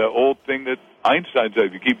 the old thing that Einstein said,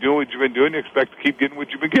 if you keep doing what you've been doing, you expect to keep getting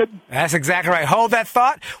what you've been getting. That's exactly right. Hold that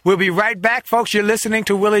thought. We'll be right back, folks. You're listening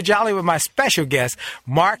to Willie Jolly with my special guest,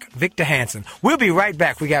 Mark Victor Hansen. We'll be right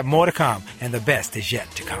back. We got more to come, and the best is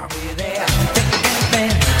yet to come.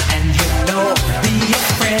 And you know, be a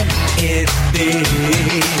friend is big.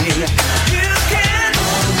 You can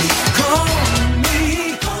only call me.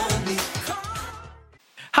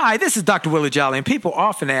 Hi, this is Dr. Willie Jolly, and people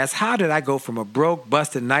often ask, how did I go from a broke,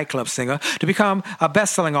 busted nightclub singer to become a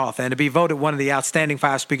best-selling author and to be voted one of the outstanding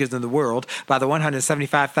 5 speakers in the world by the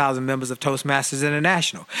 175,000 members of Toastmasters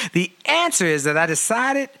International? The answer is that I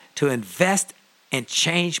decided to invest and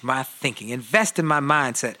change my thinking, invest in my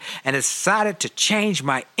mindset, and decided to change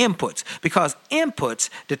my inputs because inputs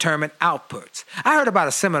determine outputs. I heard about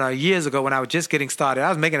a seminar years ago when I was just getting started. I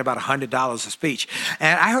was making about $100 a speech.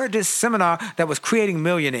 And I heard this seminar that was creating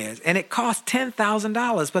millionaires, and it cost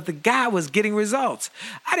 $10,000, but the guy was getting results.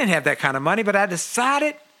 I didn't have that kind of money, but I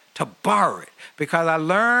decided to borrow it because I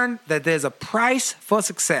learned that there's a price for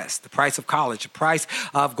success, the price of college, the price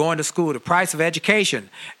of going to school, the price of education.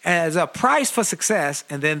 And there's a price for success,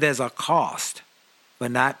 and then there's a cost for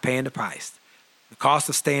not paying the price, the cost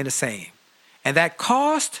of staying the same. And that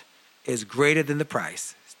cost is greater than the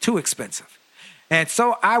price. It's too expensive. And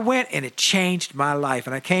so I went, and it changed my life.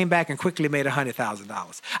 And I came back and quickly made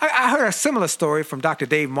 $100,000. I heard a similar story from Dr.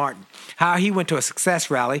 Dave Martin, how he went to a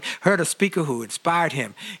success rally, heard a speaker who inspired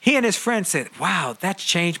him. He and his friends said, wow, that's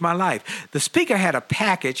changed my life. The speaker had a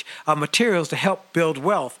package of materials to help build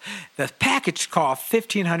wealth. The package cost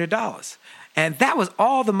 $1,500. And that was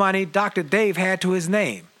all the money Dr. Dave had to his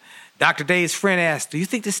name. Dr. Dave's friend asked, do you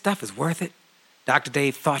think this stuff is worth it? Dr.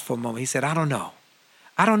 Dave thought for a moment. He said, I don't know.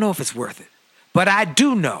 I don't know if it's worth it. But I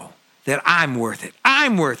do know that I'm worth it.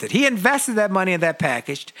 I'm worth it. He invested that money in that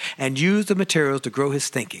package and used the materials to grow his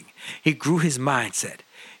thinking. He grew his mindset.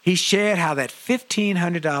 He shared how that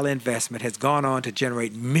 $1,500 investment has gone on to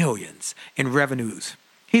generate millions in revenues.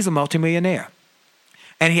 He's a multimillionaire.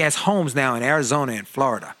 And he has homes now in Arizona and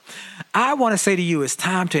Florida. I want to say to you, it's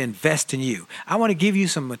time to invest in you. I want to give you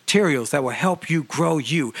some materials that will help you, grow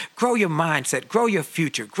your mindset, grow your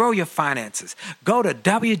future, grow your finances. Go to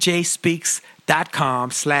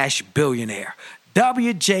wjspeaks.com/billionaire.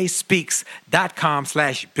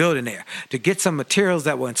 wjspeaks.com/billionaire to get some materials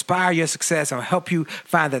that will inspire your success and will help you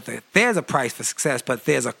find that there's a price for success, but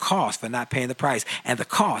there's a cost for not paying the price. And the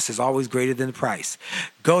cost is always greater than the price.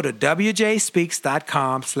 Go to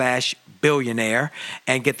wjspeaks.com/billionaire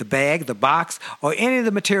and get the bag, the box, or any of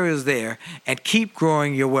the materials there and keep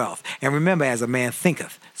growing your wealth. And remember, as a man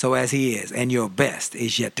thinketh, so as he is, and your best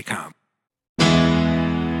is yet to come.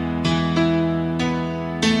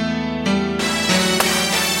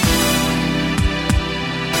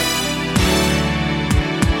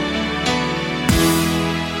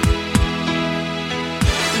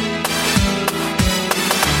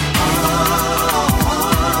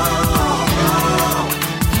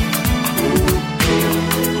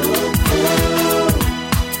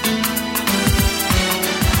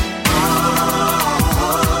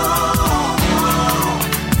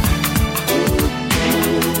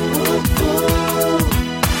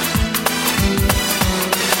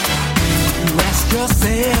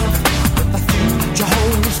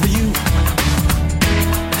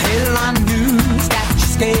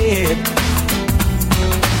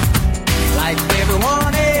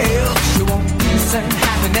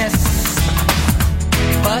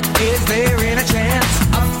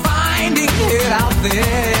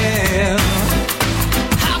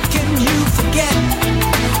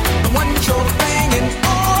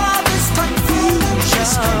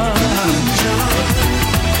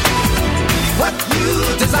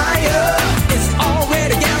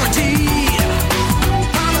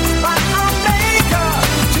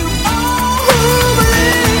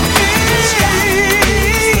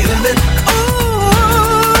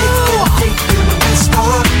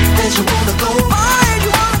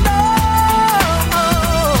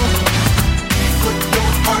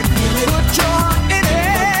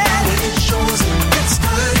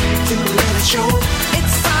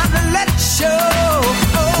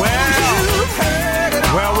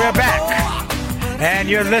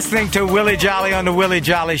 You're listening to Willie Jolly on the Willie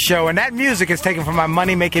Jolly Show, and that music is taken from my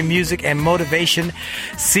Money Making Music and Motivation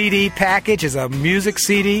CD package. It's a music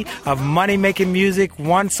CD of money making music,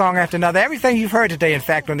 one song after another. Everything you've heard today, in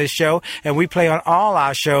fact, on this show, and we play on all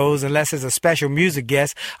our shows unless it's a special music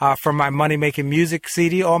guest from my Money Making Music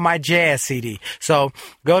CD or my jazz CD. So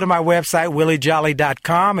go to my website,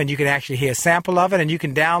 williejolly.com, and you can actually hear a sample of it, and you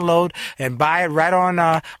can download and buy it right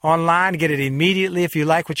on online, get it immediately if you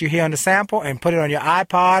like what you hear on the sample, and put it on your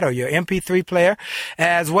iPod or your MP3 player,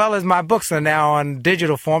 as well as my books are now on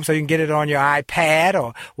digital form, so you can get it on your iPad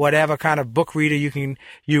or whatever kind of book reader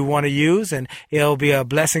you want to use, and it'll be a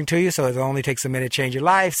blessing to you. So it only takes a minute to change your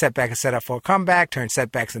life. Setback is set up for a comeback. Turn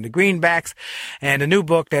setbacks into greenbacks. And a new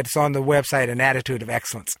book that's on the website, An Attitude of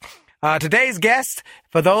Excellence. Today's guest,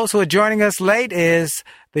 for those who are joining us late, is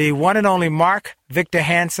the one and only Mark Victor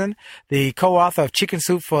Hansen, the co-author of Chicken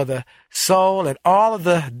Soup for the Soul and all of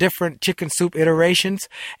the different chicken soup iterations,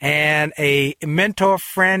 and a mentor,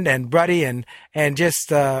 friend, and buddy, and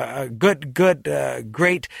just a great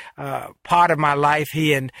part of my life.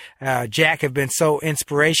 He and Jack have been so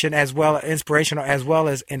inspirational as well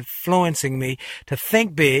as influencing me to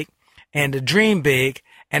think big and to dream big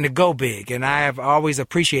and to go big. And I have always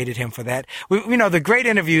appreciated him for that. The great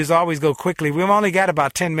interviews always go quickly. We've only got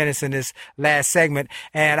about 10 minutes in this last segment,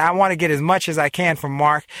 and I want to get as much as I can from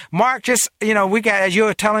Mark. Mark, just, as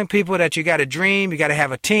you're telling people that you got to dream, you got to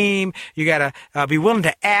have a team, you got to be willing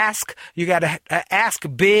to ask, you got to ask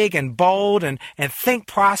big and bold and think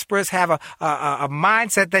prosperous, have a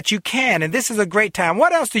mindset that you can. And this is a great time.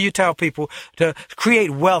 What else do you tell people to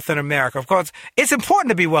create wealth in America? Of course, it's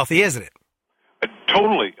important to be wealthy, isn't it?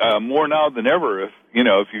 Totally. More now than ever. If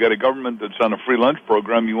you got a government that's on a free lunch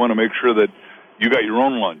program, you want to make sure that you got your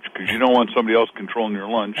own lunch because you don't want somebody else controlling your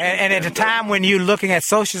lunch. And at a time when you're looking at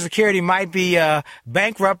Social Security might be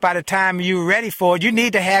bankrupt by the time you're ready for it, you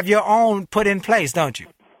need to have your own put in place, don't you?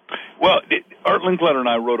 Well, Art Linkletter and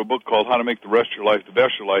I wrote a book called How to Make the Rest of Your Life the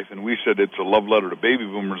Best of Your Life, and we said it's a love letter to baby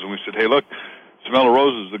boomers, and we said, hey, look, smell of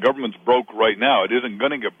roses, the government's broke right now. It isn't going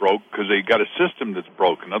to get broke because they got a system that's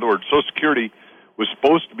broke. In other words, Social Security was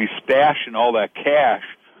supposed to be stashing all that cash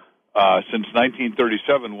since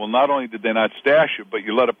 1937. Well, not only did they not stash it, but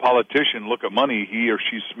you let a politician look at money, he or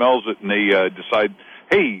she smells it, and they decide,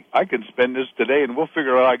 hey, I can spend this today, and we'll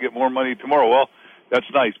figure out how to get more money tomorrow. Well, that's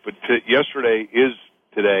nice, but yesterday is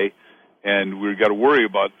today, and we've got to worry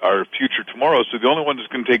about our future tomorrow. So the only one that's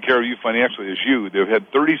going to take care of you financially is you. They've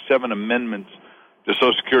had 37 amendments to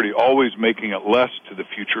Social Security, always making it less to the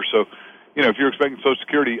future. So, if you're expecting Social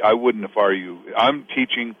Security, I wouldn't if I were you. I'm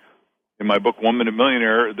teaching in my book, 1 Minute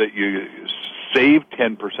Millionaire, that you save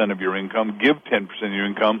 10% of your income, give 10% of your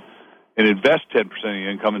income, and invest 10% of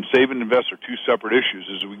your income. And save and invest are two separate issues.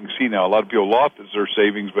 As we can see now, a lot of people lost their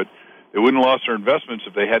savings, but they wouldn't have lost their investments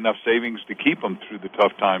if they had enough savings to keep them through the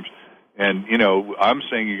tough times. And, I'm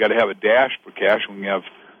saying you got to have a dash for cash when you have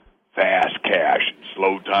fast cash in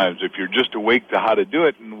slow times. If you're just awake to how to do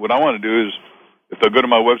it, and what I want to do is, if they'll go to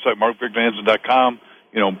my website, markvictorhansen.com,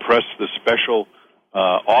 press the special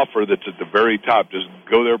offer that's at the very top. Just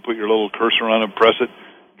go there, put your little cursor on it, press it,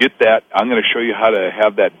 get that. I'm going to show you how to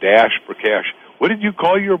have that dash for cash. What did you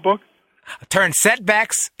call your book? Turn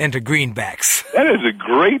setbacks into greenbacks. That is a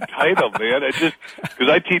great title, man. Because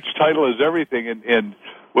I teach title is everything, and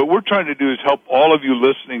what we're trying to do is help all of you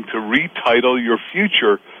listening to retitle your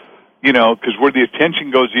future, because where the attention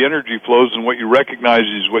goes, the energy flows, and what you recognize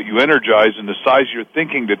is what you energize, and the size of your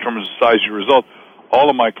thinking determines the size of your result. All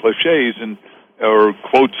of my cliches or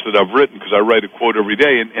quotes that I've written, because I write a quote every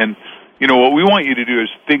day, and what we want you to do is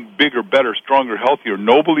think bigger, better, stronger, healthier,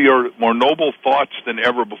 more noble thoughts than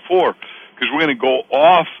ever before, because we're going to go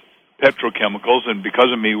off petrochemicals, and because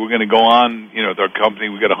of me, we're going to go on, with our company,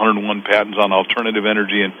 we got 101 patents on alternative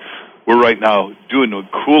energy, and we're right now doing the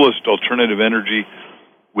coolest alternative energy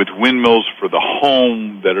with windmills for the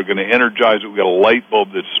home that are going to energize it. We got a light bulb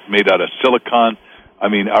that's made out of silicon. I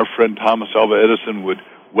mean, our friend Thomas Alva Edison would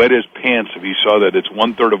wet his pants if he saw that it's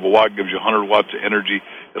 1/3 of a watt, gives you 100 watts of energy.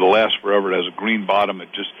 It'll last forever. It has a green bottom.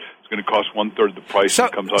 It's going to cost 1/3 the price. So,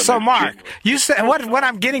 it comes out so Mark, you said what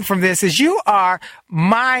I'm getting from this is you are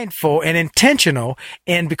mindful and intentional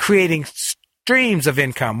in creating streams of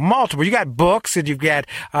income, multiple. You got books, and you've got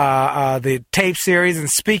the tape series and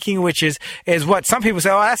speaking, which is what some people say,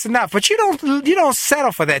 oh, that's enough. But you don't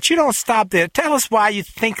settle for that. You don't stop there. Tell us why you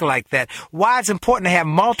think like that. Why it's important to have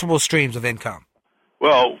multiple streams of income.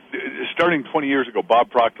 Well, starting 20 years ago, Bob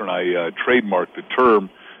Proctor and I trademarked the term.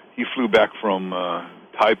 He flew back from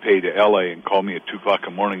Taipei to L.A. and called me at 2 o'clock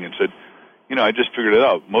in the morning and said, I just figured it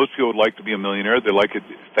out. Most people would like to be a millionaire. They like it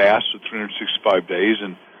fast with 365 days.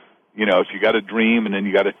 And, if you got a dream and then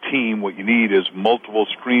you got a team, what you need is multiple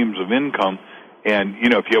streams of income. And,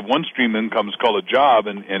 if you have one stream of income, it's called a job.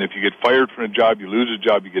 And if you get fired from a job, you lose a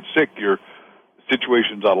job, you get sick, your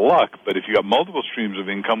situation's out of luck. But if you got multiple streams of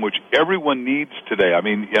income, which everyone needs today, I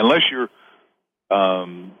mean, unless you're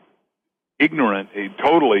ignorant,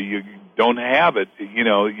 totally, you don't have it,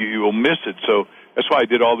 you will miss it. So that's why I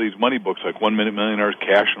did all these money books, like 1 Minute Millionaires,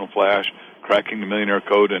 Cash in a Flash, Cracking the Millionaire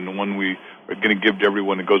Code, and the one we are going to give to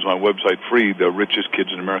everyone that goes on my website free, The Richest Kids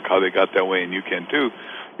in America, How They Got That Way, and you can too,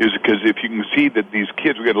 is because if you can see that these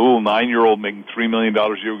kids, we got a little 9-year-old making $3 million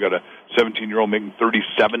a year, we got a 17-year-old making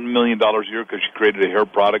 $37 million a year because she created a hair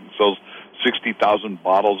product and sells 60,000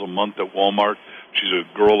 bottles a month at Walmart. She's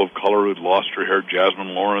a girl of color who'd lost her hair.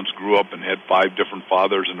 Jasmine Lawrence grew up and had 5 different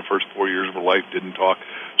fathers in the first 4 years of her life, didn't talk.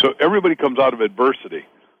 So everybody comes out of adversity.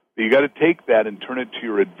 But you got to take that and turn it to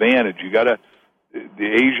your advantage. You got to, the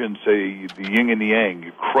Asians say the yin and the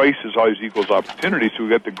yang. Crisis always equals opportunity. So we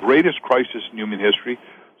got the greatest crisis in human history.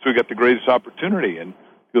 So we got the greatest opportunity. And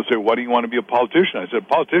you'll say, why do you want to be a politician? I said,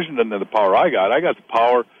 a politician doesn't have the power I got. I got the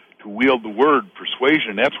power to wield the word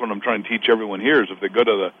persuasion. That's what I'm trying to teach everyone here is if they go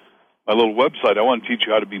to my little website, I want to teach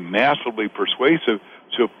you how to be massively persuasive.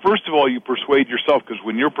 So first of all, you persuade yourself, because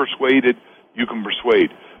when you're persuaded, you can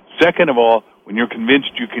persuade. Second of all, when you're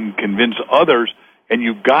convinced, you can convince others, and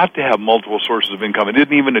you've got to have multiple sources of income. It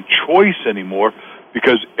isn't even a choice anymore,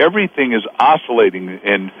 because everything is oscillating,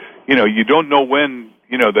 and, you don't know when,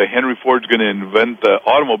 the Henry Ford's going to invent the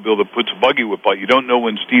automobile that puts a buggy whip out. You don't know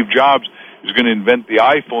when Steve Jobs is going to invent the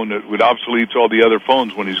iPhone that would obsolete all the other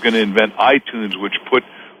phones, when he's going to invent iTunes, which put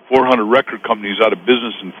 400 record companies out of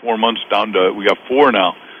business in 4 months down to, we got 4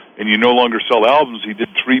 now, and you no longer sell albums. He did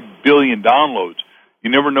 3 billion downloads. You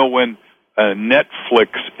never know when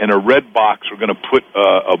Netflix and a Redbox are going to put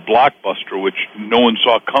a Blockbuster, which no one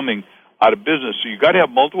saw coming, out of business. So you got to have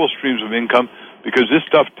multiple streams of income because this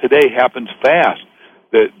stuff today happens fast.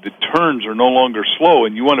 The turns are no longer slow,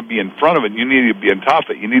 and you want to be in front of it. You need to be on top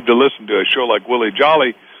of it. You need to listen to a show like Willie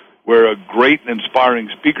Jolly, where a great and inspiring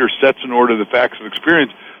speaker sets in order the facts of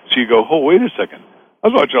experience. So you go, oh, wait a second. I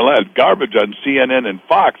was watching all that garbage on CNN and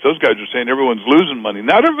Fox. Those guys are saying everyone's losing money.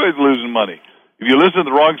 Not everybody's losing money. If you listen to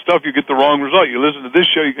the wrong stuff, you get the wrong result. You listen to this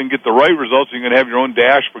show, you can get the right results. You're going to have your own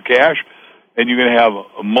dash for cash, and you're going to have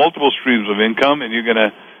multiple streams of income, and you're going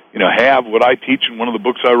to have what I teach in one of the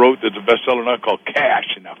books I wrote that's a bestseller now called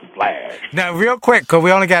Cash in a Flash. Now, real quick, because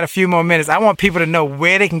we only got a few more minutes, I want people to know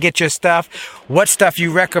where they can get your stuff, what stuff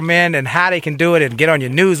you recommend, and how they can do it, and get on your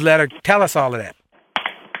newsletter. Tell us all of that.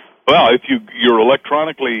 Well, if you're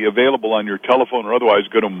electronically available on your telephone or otherwise,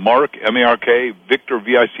 go to Mark, M-A-R-K, Victor,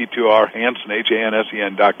 V-I-C-T-O-R, Hansen,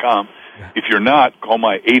 Hansen.com. If you're not, call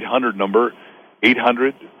my 800 number,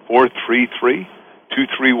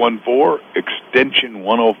 800-433-2314, extension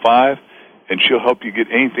 105, and she'll help you get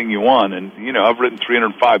anything you want. And, I've written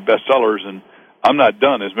 305 bestsellers, and I'm not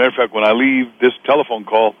done. As a matter of fact, when I leave this telephone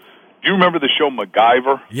call, do you remember the show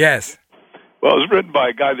MacGyver? Yes. Well, it was written by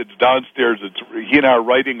a guy that's downstairs. He and I are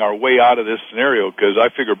writing our way out of this scenario because I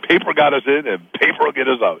figure paper got us in and paper will get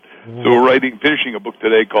us out. So we're finishing a book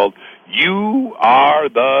today called You Are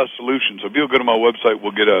the Solution. So if you'll go to my website,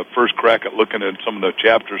 we'll get a first crack at looking at some of the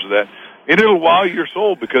chapters of that. And it'll wow your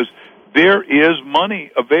soul because there is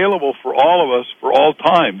money available for all of us for all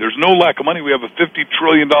time. There's no lack of money. We have a $50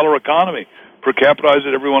 trillion economy. Per capita,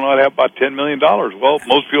 everyone ought to have about $10 million. Well,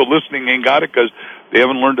 most people listening ain't got it because they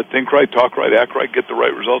haven't learned to think right, talk right, act right, get the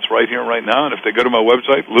right results right here and right now. And if they go to my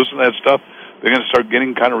website, listen to that stuff, they're going to start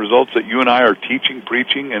getting kind of results that you and I are teaching,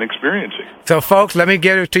 preaching, and experiencing. So, folks, let me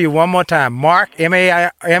get it to you one more time. Mark,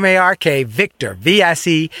 M-A-R-K, Victor,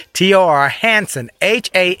 V-I-C-T-O-R, Hansen,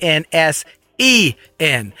 Hansen.com.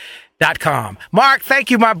 Mark,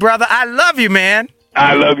 thank you, my brother. I love you, man.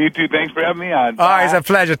 I love you, too. Thanks for having me on. All right, it's a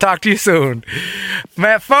pleasure. Talk to you soon.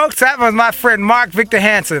 Man, folks, that was my friend Mark Victor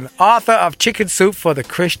Hansen, author of Chicken Soup for the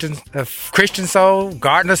Christian Soul,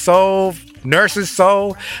 Gardener Soul, Nurse's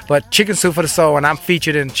Soul, but Chicken Soup for the Soul, and I'm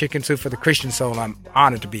featured in Chicken Soup for the Christian Soul. I'm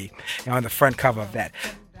honored to be on the front cover of that.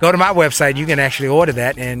 Go to my website. You can actually order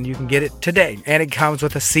that, and you can get it today. And it comes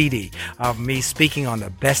with a CD of me speaking on the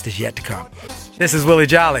best is yet to come. This is Willie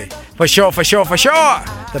Jolly. For sure,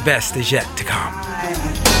 the best is yet to come.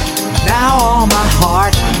 Now all my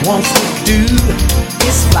heart wants to do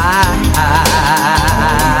is fly.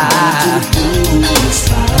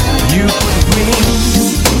 You put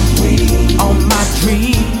wings on my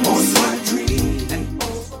dreams.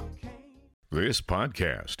 This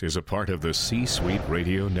podcast is a part of the C-Suite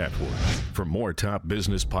Radio Network. For more top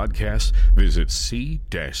business podcasts, visit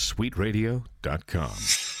c-suiteradio.com.